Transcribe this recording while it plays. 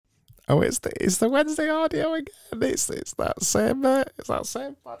Oh, it's the Wednesday audio again. It's that same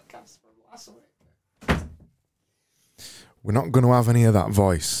podcast from last week. We're not going to have any of that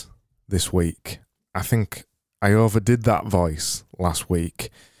voice this week. I think I overdid that voice last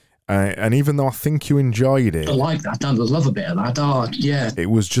week. And even though I think you enjoyed it... I like that. I love a bit of that. Oh, yeah. It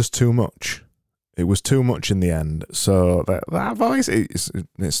was just too much. It was too much in the end. So that voice, it's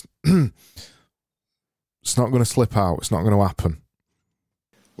it's not going to slip out. It's not going to happen.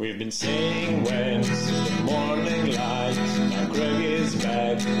 We've been saying when since the morning light. Now Craig is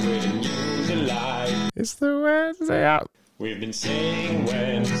back with a new delight. It's the Wednesday out. We've been saying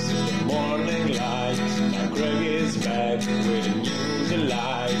when since the morning light. Now Craig is back with a new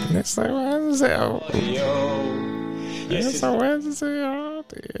delight. It's the Wednesday out. Yes, It's the Wednesday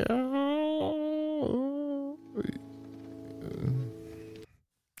audio.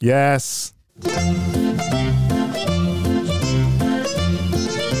 Yes.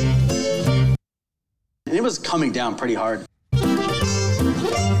 And it was coming down pretty hard.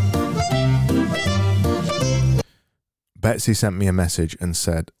 Betsy sent me a message and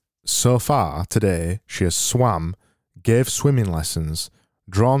said, so far today she has swam, gave swimming lessons,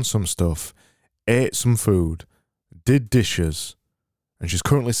 drawn some stuff, ate some food, did dishes, and she's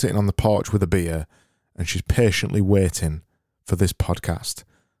currently sitting on the porch with a beer and she's patiently waiting for this podcast.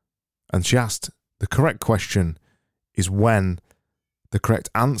 And she asked, the correct question is when. The correct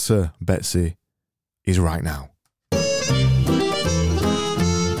answer, Betsy, is right now.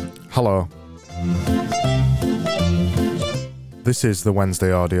 Hello. This is the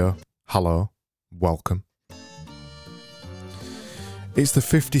Wednesday audio. Hello. Welcome. It's the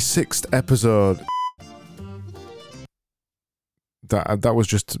 56th episode. That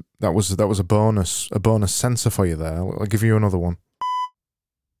was a bonus censor for you there. I'll give you another one.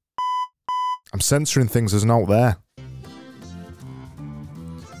 I'm censoring things there's not there.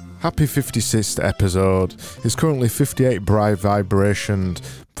 Happy 56th episode. It's currently 58 vibrations.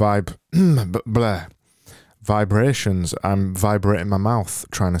 I'm vibrating my mouth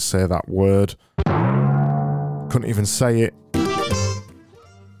trying to say that word. Couldn't even say it.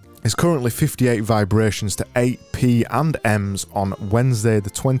 It's currently 58 vibrations to 8 P and M's on Wednesday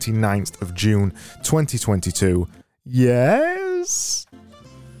the 29th of June 2022. Yes!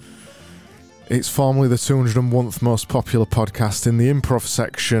 It's formerly the 201th most popular podcast in the improv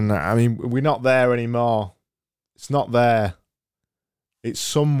section. I mean, we're not there anymore. It's not there. It's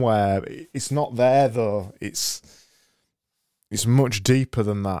somewhere. It's not there, though. It's much deeper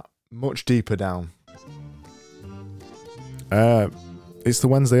than that. Much deeper down. It's the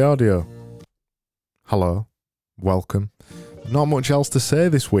Wednesday audio. Hello. Welcome. Not much else to say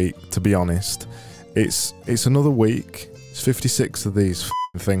this week, to be honest. It's another week. It's 56 of these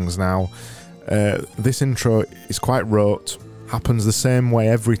things now. This intro is quite rote, happens the same way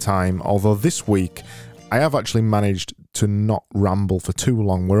every time, although this week I have actually managed to not ramble for too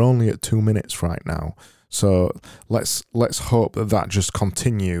long. We're only at 2 minutes right now, so let's hope that just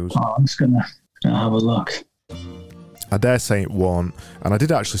continues. Oh, I'm just gonna have a look. I dare say it won't, and I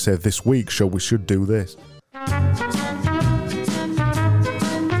did actually say this week we should do this.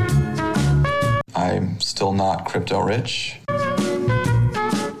 I'm still not crypto rich.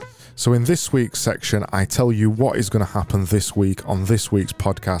 So in this week's section, I tell you what is going to happen this week on this week's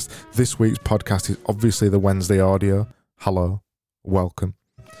podcast. This week's podcast is obviously the Wednesday audio. Hello, welcome.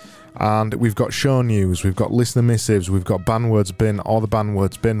 And we've got show news, we've got listener missives, we've got Banwords Bin, or the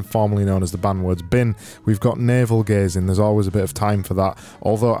Banwords Bin, formerly known as the Banwords Bin. We've got navel gazing, there's always a bit of time for that.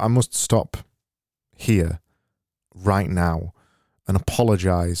 Although I must stop here, right now, and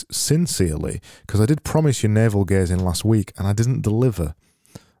apologise sincerely, because I did promise you navel gazing last week, and I didn't deliver.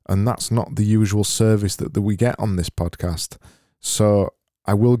 And that's not the usual service that we get on this podcast. So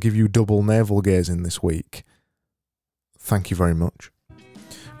I will give you double navel gazing this week. Thank you very much.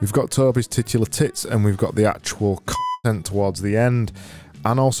 We've got Toby's titular tits and we've got the actual content towards the end.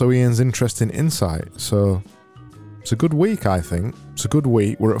 And also Ian's interesting insight. So it's a good week, I think. It's a good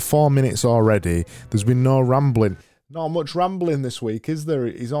week. We're at 4 minutes already. There's been no rambling. Not much rambling this week, is there?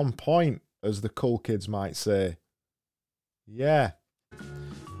 He's on point, as the cool kids might say. Yeah.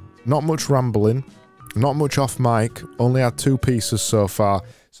 Not much rambling, not much off mic, only had 2 pieces so far.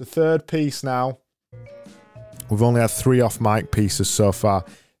 It's a third piece now. We've only had 3 off mic pieces so far.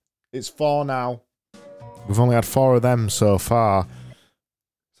 It's 4 now. We've only had 4 of them so far.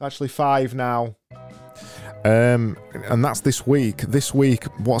 It's actually 5 now. And that's this week. This week,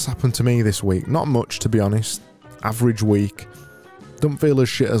 what's happened to me this week? Not much, to be honest. Average week. Don't feel as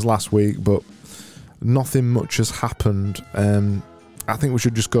shit as last week, but nothing much has happened. I think we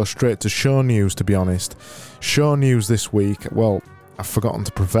should just go straight to show news, to be honest. Show news this week. Well, I've forgotten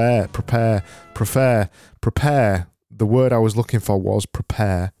to prepare. The word I was looking for was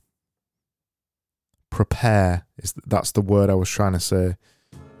prepare. That's the word I was trying to say.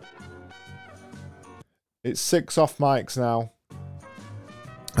 It's 6 off mics now.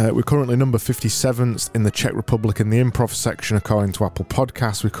 We're currently number 57th in the Czech Republic in the improv section according to Apple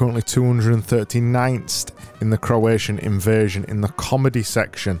Podcasts. We're currently 239th in the Croatian Invasion in the comedy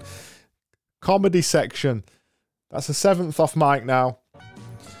section. That's a 7th off mic now.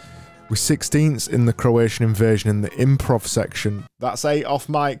 We're 16th in the Croatian Invasion in the improv section. That's 8 off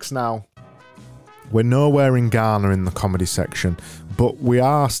mics now. We're nowhere in Ghana in the comedy section, but we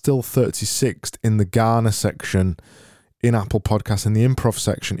are still 36th in the Ghana section in Apple Podcasts in the improv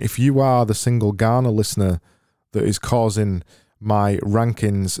section. If you are the single Ghana listener that is causing my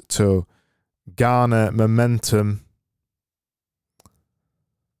rankings to garner momentum,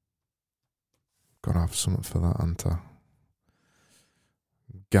 gotta have something for that, ain't I?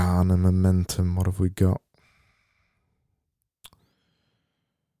 Garner momentum. What have we got?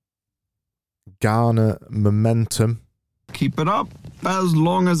 Garner momentum. Keep it up as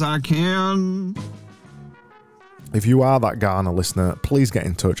long as I can. If you are that Ghana listener, please get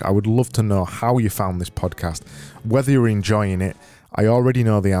in touch. I would love to know how you found this podcast, whether you're enjoying it. I already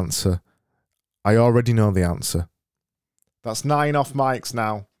know the answer. That's 9 off mics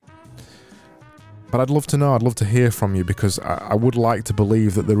now. But I'd love to know. I'd love to hear from you, because I would like to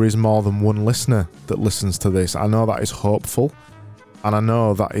believe that there is more than one listener that listens to this. I know that is hopeful, and I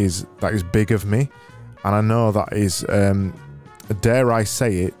know that is big of me, and I know that is, dare I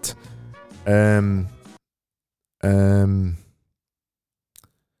say it, I've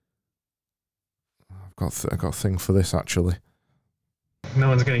got a thing for this, actually. No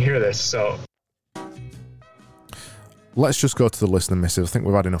one's going to hear this, so... Let's just go to the listener missive. I think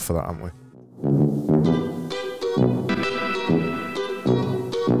we've had enough of that, haven't we?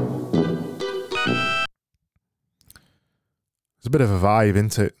 It's a bit of a vibe,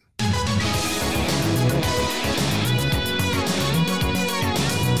 isn't it?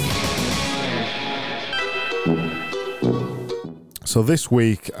 So this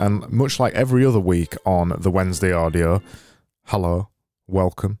week, and much like every other week on the Wednesday audio, hello,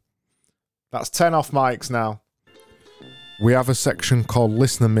 welcome. That's 10 off mics now. We have a section called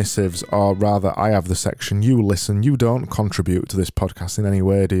Listener Missives, or rather, I have the section. You listen. You don't contribute to this podcast in any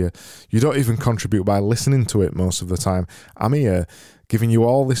way, do you? You don't even contribute by listening to it most of the time. I'm here giving you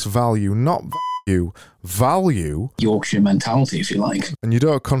all this value, not value. Yorkshire mentality, if you like. And you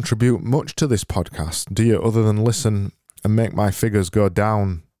don't contribute much to this podcast, do you, other than listen and make my figures go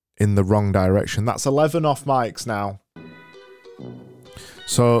down in the wrong direction. That's 11 off mics now.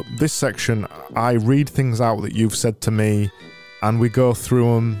 So this section, I read things out that you've said to me, and we go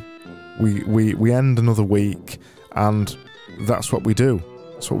through them. We end another week, and that's what we do.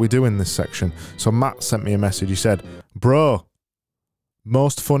 That's what we do in this section. So Matt sent me a message. He said, "Bro,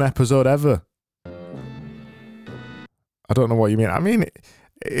 most fun episode ever." I don't know what you mean. I mean,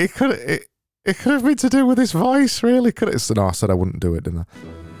 it could have been to do with his voice, really. Could it? No, I said I wouldn't do it, didn't I?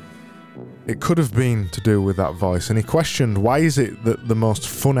 It could have been to do with that voice. And he questioned, why is it that the most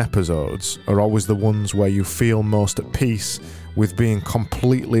fun episodes are always the ones where you feel most at peace with being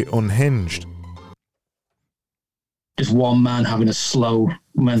completely unhinged? Just one man having a slow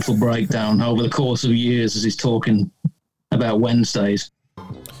mental breakdown over the course of years as he's talking about Wednesdays.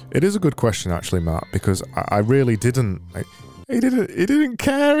 It is a good question, actually, Matt, because I really didn't... He didn't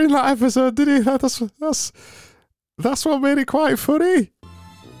care in that episode, did he? That's what made it quite funny.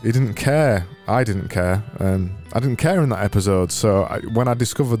 He didn't care. I didn't care. I didn't care in that episode. So when I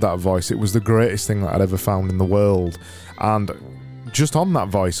discovered that voice, it was the greatest thing that I'd ever found in the world. And just on that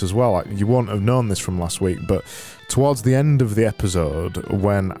voice as well, you won't have known this from last week, but towards the end of the episode,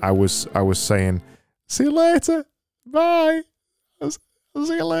 when I was saying, "See you later, bye, I'll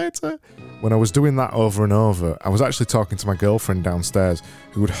see you later," when I was doing that over and over, I was actually talking to my girlfriend downstairs,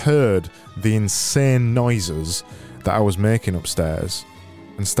 who had heard the insane noises that I was making upstairs,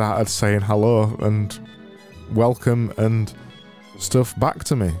 and started saying hello and welcome and stuff back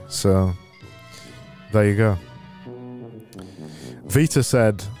to me. So there you go. Vita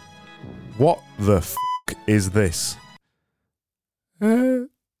said, "What the f*** is this?"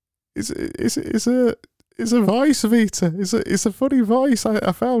 It's a voice, Vita. It's a funny voice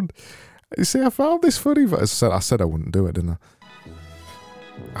I found. You see, I found this funny voice. I said I wouldn't do it, didn't I?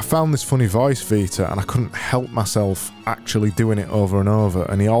 I found this funny voice, Vita, and I couldn't help myself actually doing it over and over.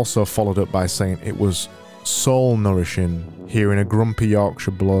 And he also followed up by saying it was soul nourishing hearing a grumpy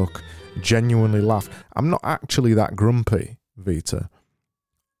Yorkshire bloke genuinely laugh. I'm not actually that grumpy, Vita.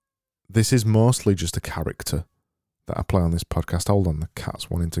 This is mostly just a character that I play on this podcast. Hold on, the cat's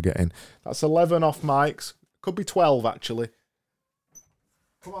wanting to get in. That's 11 off mics. Could be 12, actually.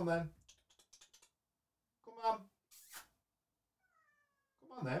 Come on, then. Come on.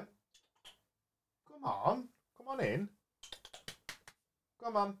 Come on, then. Come on. Come on in.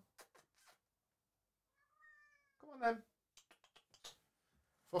 Come on. Come on, then.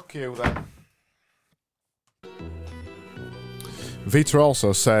 Fuck you, then. Vita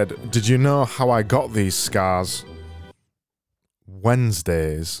also said, did you know how I got these scars?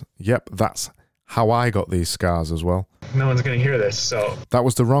 Wednesdays. Yep, that's how I got these scars as well. No one's going to hear this, so... That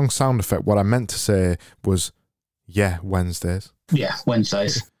was the wrong sound effect. What I meant to say was, yeah, Wednesdays. Yeah,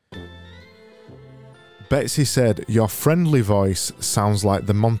 Wednesdays. Betsy said, your friendly voice sounds like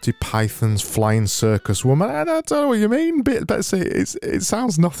the Monty Python's Flying Circus Woman. I don't know what you mean, Betsy. It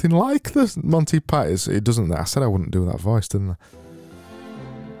sounds nothing like the Monty Python. It doesn't. I said I wouldn't do that voice, didn't I?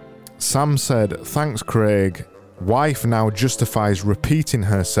 Sam said, thanks, Craig. Wife now justifies repeating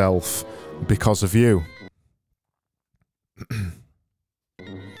herself because of you.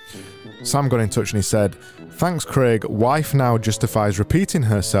 Sam got in touch and he said, thanks, Craig. Wife now justifies repeating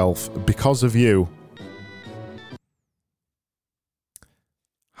herself because of you.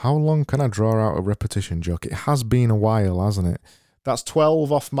 How long can I draw out a repetition joke? It has been a while, hasn't it? That's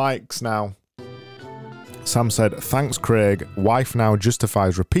 12 off mics now. Sam said, thanks, Craig. Wife now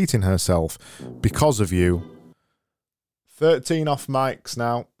justifies repeating herself because of you. 13 off mics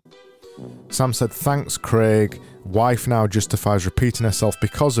now. Sam said, thanks, Craig. Wife now justifies repeating herself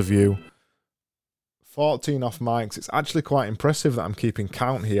because of you. 14 off mics. It's actually quite impressive that I'm keeping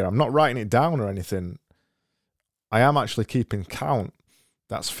count here. I'm not writing it down or anything. I am actually keeping count.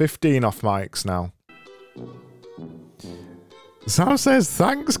 That's 15 off mics now. Sam says,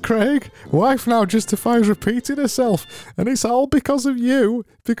 thanks, Craig. Wife now justifies repeating herself. And it's all because of you.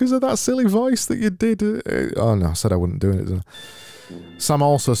 Because of that silly voice that you did. Oh, no, I said I wouldn't do it. Didn't I? Sam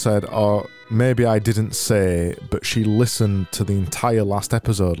also said, oh, maybe I didn't say, but she listened to the entire last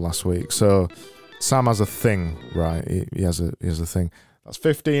episode last week. So Sam has a thing, right? He has a thing. That's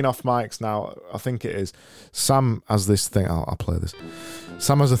 15 off mics now. I think it is. Sam has this thing. I'll play this.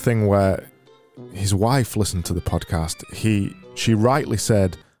 Sam has a thing where his wife listened to the podcast. She rightly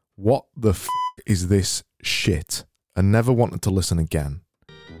said, what the f*** is this shit? And never wanted to listen again.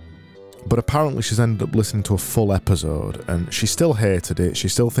 But apparently she's ended up listening to a full episode and she still hated it. She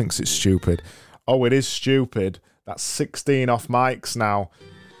still thinks it's stupid. Oh, it is stupid. That's 16 off mics now.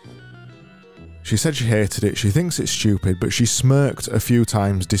 She said she hated it. She thinks it's stupid, but she smirked a few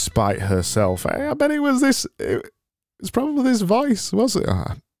times despite herself. Hey, I bet it was this. It's probably this voice, was it?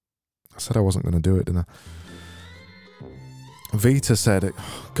 I said I wasn't going to do it, didn't I? Vita said,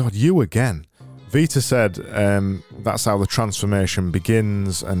 oh, God, you again. Vita said, that's how the transformation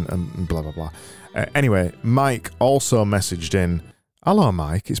begins and blah, blah, blah. Anyway, Mike also messaged in, hello,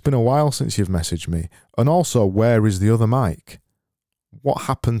 Mike. It's been a while since you've messaged me. And also, where is the other Mike? What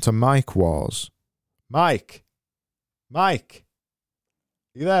happened to Mike was... Mike! Mike!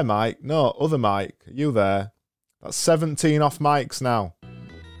 Are you there, Mike? No, other Mike. Are you there? That's 17 off mics now.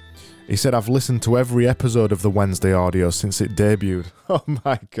 He said, I've listened to every episode of the Wednesday audio since it debuted. Oh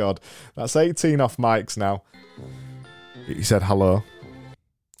my God. That's 18 off mics now. He said, hello.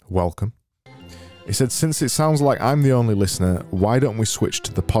 Welcome. He said, since it sounds like I'm the only listener, why don't we switch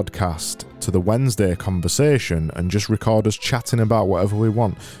to the podcast, to the Wednesday conversation, and just record us chatting about whatever we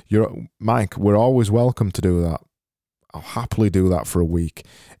want? Mike, we're always welcome to do that. I'll happily do that for a week.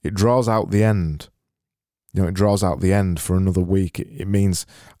 It draws out the end. You know, it draws out the end for another week. It means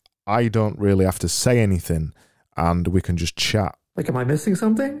I don't really have to say anything and we can just chat. Like, am I missing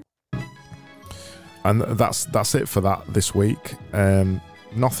something? And that's it for that this week.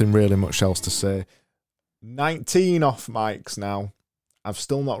 Nothing really much else to say. 19 off mics now. I've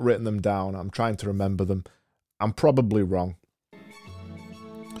still not written them down. I'm trying to remember them. I'm probably wrong.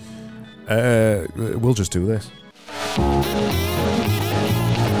 We'll just do this.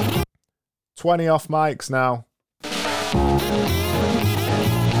 20 off mics now.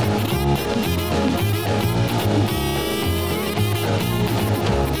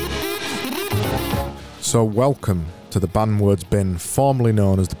 So welcome to the Banwords Bin, formerly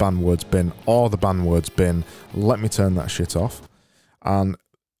known as the Banwords Bin or the Banwords Bin. Let me turn that shit off. And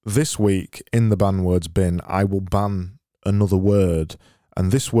this week in the Banwords Bin, I will ban another word.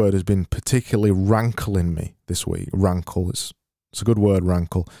 And this word has been particularly rankling me this week. Rankle. It's a good word,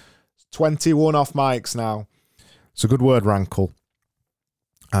 rankle. 21 off mics now. It's a good word, rankle.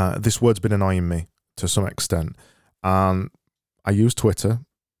 This word's been annoying me to some extent. And I use Twitter.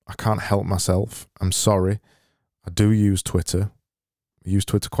 I can't help myself. I'm sorry. I do use Twitter. I use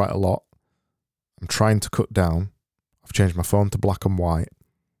Twitter quite a lot. I'm trying to cut down. I've changed my phone to black and white.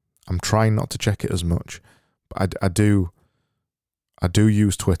 I'm trying not to check it as much, but I do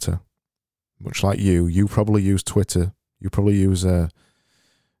use Twitter, much like you. You probably use Twitter. You probably use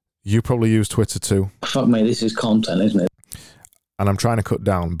Twitter too. Fuck me, this is content, isn't it? And I'm trying to cut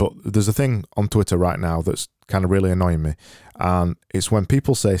down, but there's a thing on Twitter right now that's kind of really annoying me, and it's when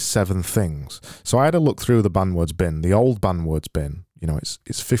people say 7 things. So I had a look through the banned words bin, the old banned words bin. You know,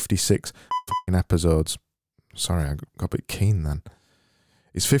 it's 56 fucking episodes. Sorry, I got a bit keen then.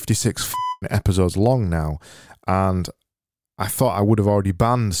 It's 56 fucking episodes long now, and I thought I would have already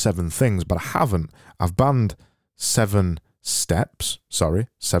banned 7 things, but I haven't. I've banned 7 steps. Sorry,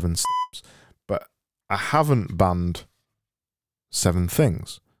 7 steps, but I haven't banned 7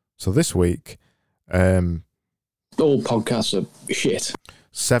 things. So this week, all podcasts are shit.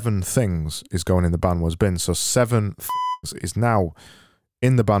 7 things is going in the banned words bin. So 7 things is now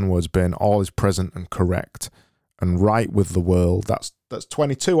in the banned words bin. All is present and correct and right with the world. That's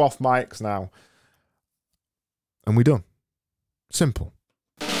 22 off mics now, and we done. Simple.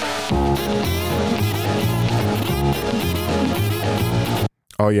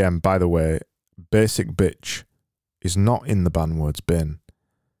 Oh yeah, and by the way, Basic Bitch is not in the banned words bin,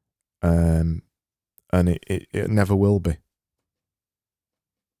 and it never will be.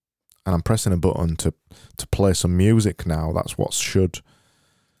 And I'm pressing a button to play some music now. That's what should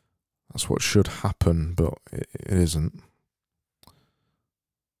happen, but it isn't.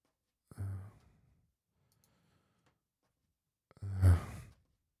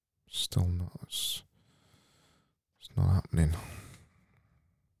 Still not. It's not happening.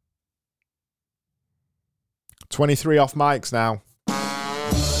 23 off mics now.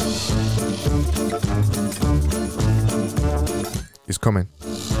 He's coming.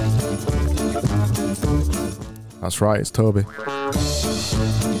 That's right, it's Toby.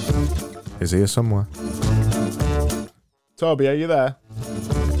 He's here somewhere. Toby, are you there?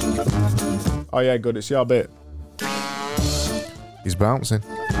 Oh yeah, good, it's your bit. He's bouncing.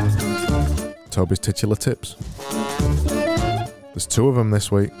 Toby's titular tips. There's 2 of them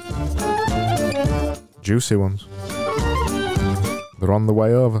this week. Juicy ones. They're on the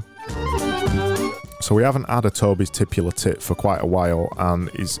way over. So we haven't had a Toby's titular tip for quite a while, and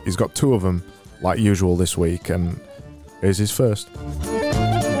he's got 2 of them like usual this week, and here's his first.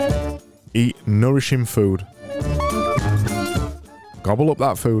 Eat nourishing food. Gobble up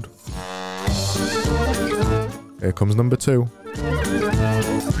that food. Here comes number 2.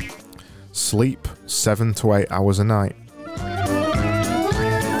 Sleep 7 to 8 hours a night.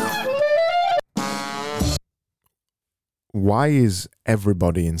 Why is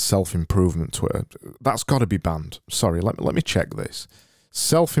everybody in self-improvement Twitter? That's got to be banned. Sorry, let me check this.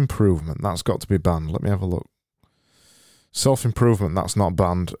 Self-improvement, that's got to be banned. Let me have a look. Self-improvement, that's not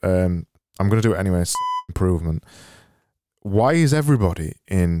banned. I'm going to do it anyway. Self-improvement. Why is everybody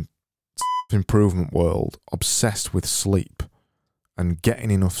in self-improvement world obsessed with sleep and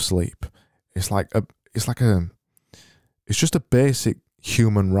getting enough sleep? It's just a basic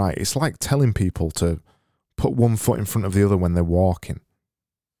human right. It's like telling people to put one foot in front of the other when they're walking.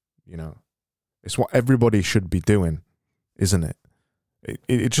 You know, it's what everybody should be doing, isn't it?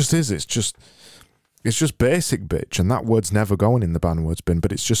 It just is. It's just basic, bitch, and that word's never going in the banned words bin.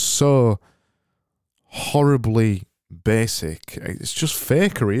 But it's just so horribly basic. It's just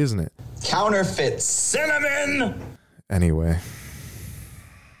fakery, isn't it? Counterfeit cinnamon! Anyway,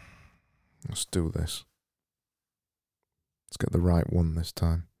 let's do this. Let's get the right one this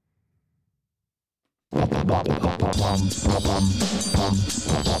time.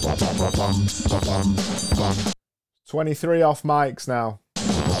 23 off mics now.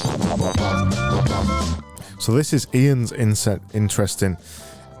 So this is Ian's interesting.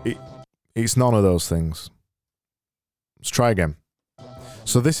 It's none of those things. Let's try again.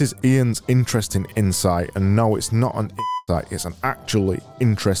 So this is Ian's interesting insight, and no, it's not an insight, it's an actually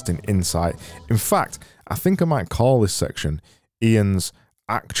interesting insight. In fact, I think I might call this section Ian's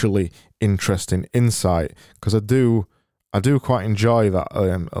actually interesting insight, because I do quite enjoy that.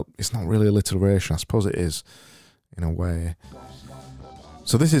 It's not really alliteration, I suppose it is in a way.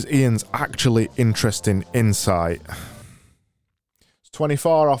 So this is Ian's actually interesting insight. It's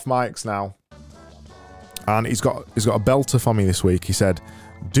 24 off mics now, and he's got a belter for me this week. He said,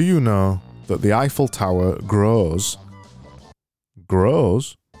 "Do you know that the Eiffel Tower grows?"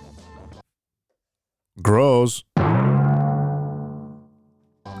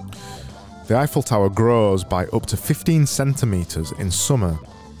 The Eiffel Tower grows by up to 15 centimetres in summer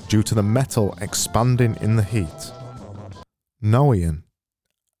due to the metal expanding in the heat. No, Ian,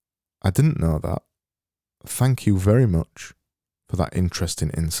 I didn't know that. Thank you very much for that interesting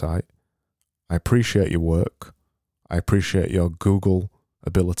insight. I appreciate your work. I appreciate your Google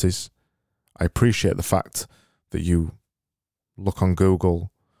abilities. I appreciate the fact that you look on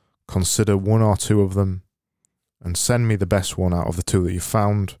Google, consider one or two of them, and send me the best one out of the two that you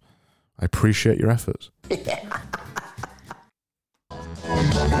found. I appreciate your efforts.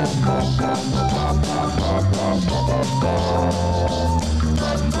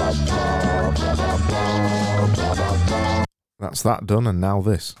 That's that done, and now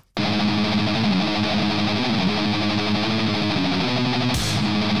this.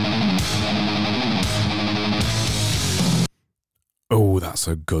 Oh, that's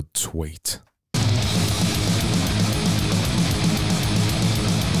a good tweet.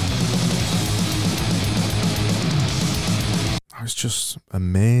 It's just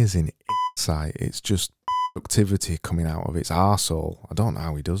amazing insight. It's just productivity coming out of its arsehole. I don't know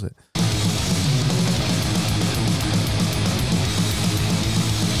how he does it.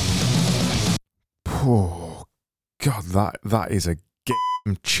 Oh, God, that is a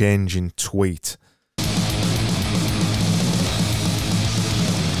game-changing tweet.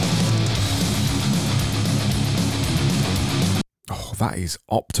 Oh, that is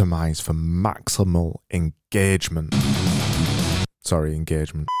optimized for maximal engagement. Sorry,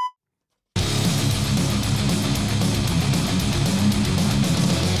 engagement.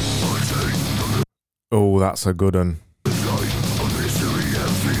 Oh, that's a good one.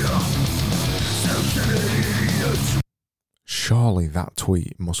 Surely that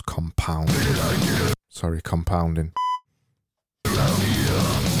tweet must compound. Sorry, compounding.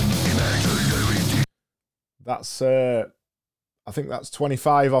 That's, I think that's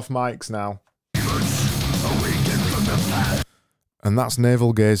 25 off mics now. And that's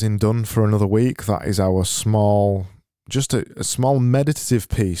navel gazing done for another week. That is our small, just a small meditative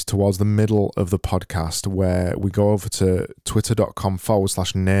piece towards the middle of the podcast where we go over to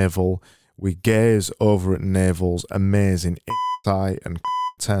twitter.com/navel. We gaze over at Navel's amazing insight and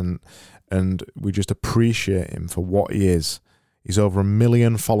content, and we just appreciate him for what he is. He's over 1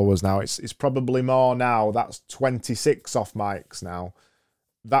 million followers now. It's probably more now. That's 26 off mics now.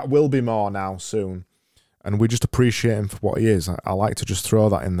 That will be more now soon. And we just appreciate him for what he is. I like to just throw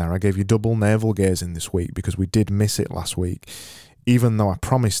that in there. I gave you double navel gazing this week because we did miss it last week, even though I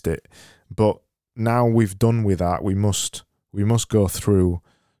promised it. But now we've done with that, we must go through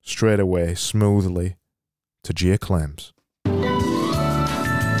straight away, smoothly, to G-Acclaims.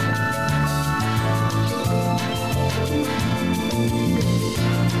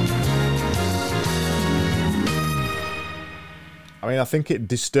 I mean, I think it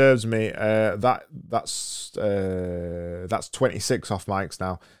disturbs me. That's 26 off mics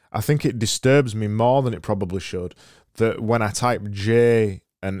now. I think it disturbs me more than it probably should that when I type J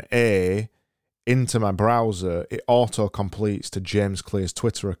and A into my browser, it auto-completes to James Clear's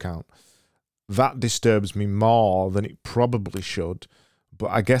Twitter account. That disturbs me more than it probably should,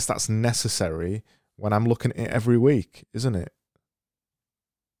 but I guess that's necessary when I'm looking at it every week, isn't it?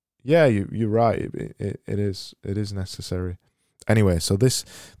 Yeah, you're right. It is necessary. Anyway, so this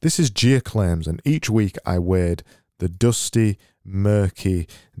is G-Acclaims, and each week I wade the dusty, murky,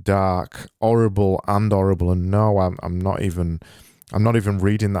 dark, horrible, and no, I'm not even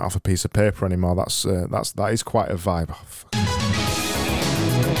reading that off a piece of paper anymore. That is quite a vibe. Oh, fuck.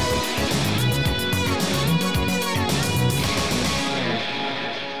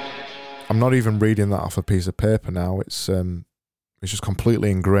 I'm not even reading that off a piece of paper now. It's just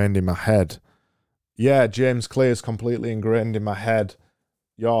completely ingrained in my head. Yeah, James Clear's completely ingrained in my head.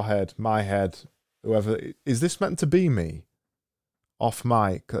 Your head, my head, whoever. Is this meant to be me? Off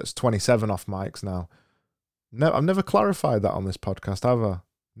mic. That's 27 off mics now. No, I've never clarified that on this podcast, have I?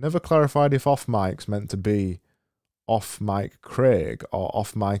 Never clarified if off mic's meant to be off mic Craig or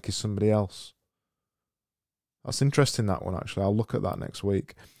off mic is somebody else. That's interesting, that one, actually. I'll look at that next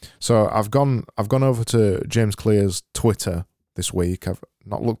week. So I've gone over to James Clear's Twitter this week. I've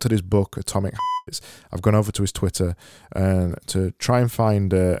not looked at his book, Atomic Habits. I've gone over to his Twitter to try and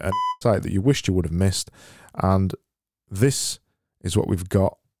find an insight that you wished you would have missed. And this is what we've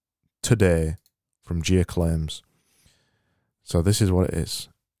got today from G-Acclaims. So this is what it is.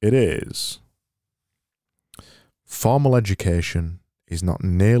 It is: formal education is not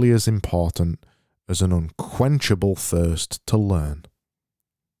nearly as important as an unquenchable thirst to learn.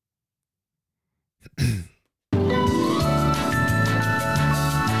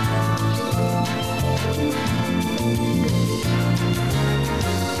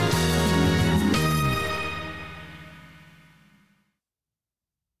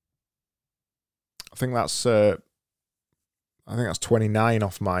 I think that's 29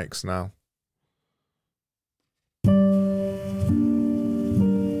 off mics now.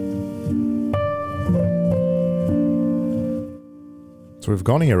 So we've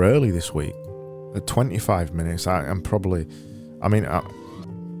gone here early this week at 25 minutes. Wrong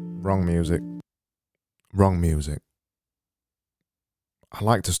music. I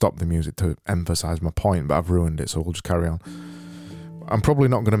like to stop the music to emphasize my point, but I've ruined it, so we'll just carry on. I'm probably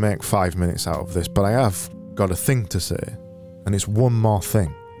not going to make 5 minutes out of this, but I have got a thing to say, and it's one more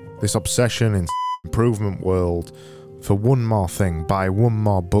thing. This obsession in improvement world for one more thing, buy one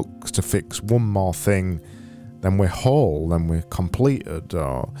more book to fix one more thing, then we're whole, then we're completed,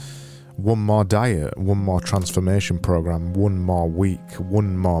 or one more diet, one more transformation program, one more week,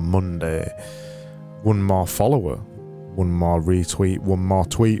 one more Monday, one more follower, one more retweet, one more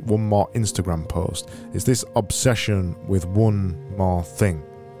tweet, one more Instagram post. It's this obsession with one more thing.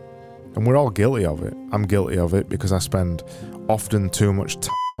 And we're all guilty of it. I'm guilty of it because I spend often too much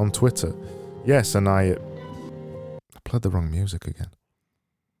time on Twitter. Yes, and I played the wrong music again.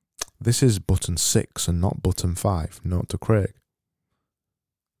 This is button 6 and not button 5. Note to Craig.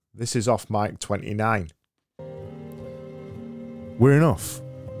 This is off mic 29. We're enough.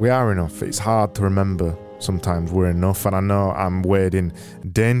 We are enough. It's hard to remember sometimes we're enough, and I know I'm wading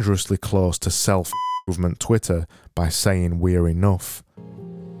dangerously close to self-improvement Twitter by saying we're enough.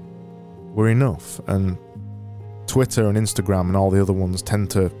 We're enough, and Twitter and Instagram and all the other ones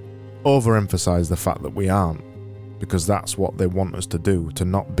tend to overemphasize the fact that we aren't, because that's what they want us to do, to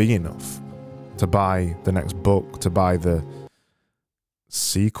not be enough, to buy the next book, to buy the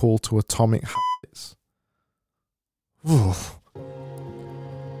sequel to Atomic Habits.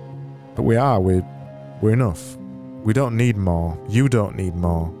 But we're enough. We don't need more. You don't need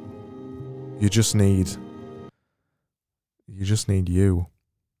more. You just need you.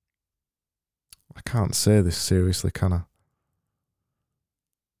 I can't say this seriously, can I?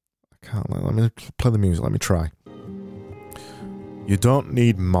 I can't. Let me play the music. Let me try. You don't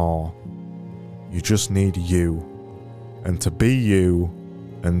need more. You just need you. And to be you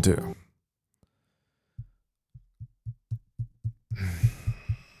and do.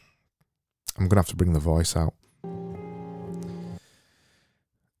 I'm going to have to bring the voice out.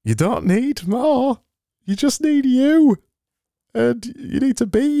 You don't need more. You just need you. And you need to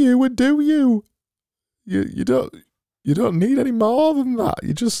be you and do you. You don't need any more than that.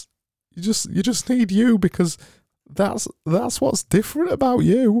 You just need you, because that's what's different about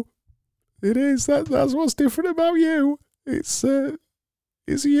you. It is. That's what's different about you. It's you.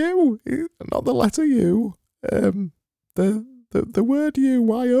 Not the letter U. The word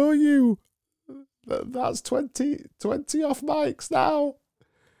you. YOU. That's 20 off mics now.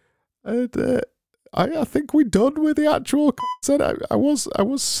 And I think we're done with the actual content. I was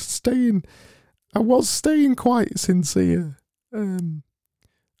staying quite sincere.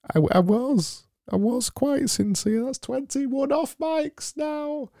 I was quite sincere. That's 21 off mics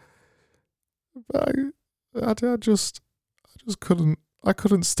now. But I just couldn't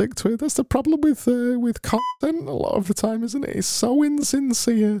stick to it. That's the problem with content a lot of the time, isn't it? It's so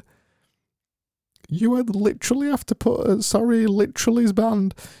insincere. You would literally have to put literally's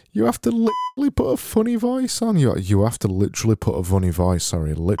band. You have to literally put a funny voice on. You have to literally put a funny voice.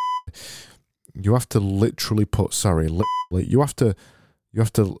 Sorry, you have to literally put. You have to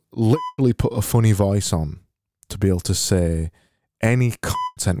literally put a funny voice on to be able to say any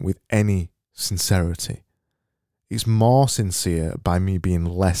content with any sincerity. It's more sincere by me being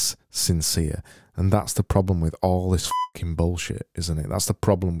less sincere, and that's the problem with all this fucking bullshit, isn't it? That's the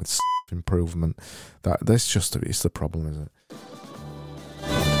problem with improvement. It's the problem, isn't it?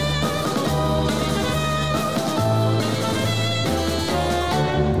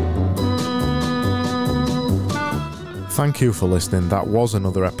 Thank you for listening. That was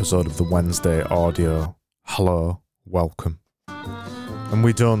another episode of the Wednesday Audio. Hello, welcome. And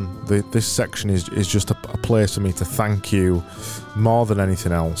we're done. This section is just a place for me to thank you more than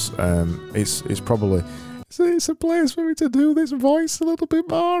anything else. It's a place for me to do this voice a little bit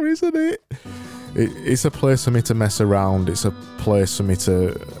more, isn't it? It's a place for me to mess around. It's a place for me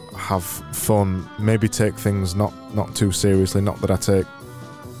to have fun. Maybe take things not too seriously. Not that I take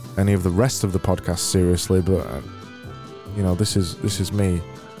any of the rest of the podcast seriously, but this is me.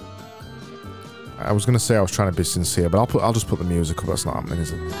 I was going to say I was trying to be sincere, but I'll just put the music up. That's not happening,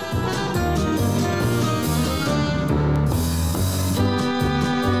 is it?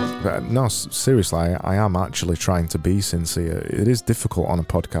 But no, seriously, I am actually trying to be sincere. It is difficult on a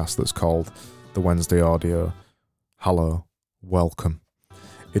podcast that's called The Wednesday Audio. Hello, welcome.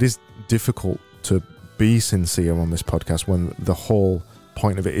 It is difficult to be sincere on this podcast when the whole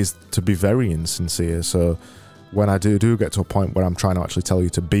point of it is to be very insincere. So when I do get to a point where I'm trying to actually tell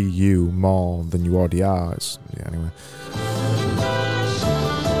you to be you more than you already are, anyway.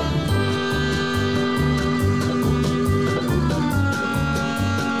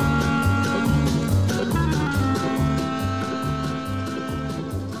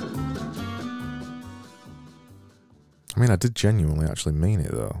 mean, I did genuinely actually mean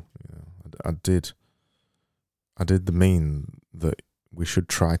it, though. You know, I did mean that we should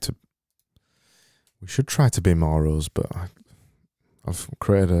try to be more us, but I've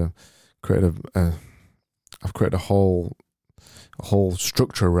created a whole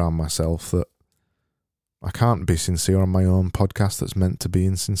structure around myself that I can't be sincere on my own podcast that's meant to be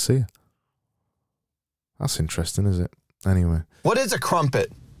insincere. That's interesting, is it? Anyway. What is a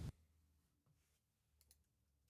crumpet?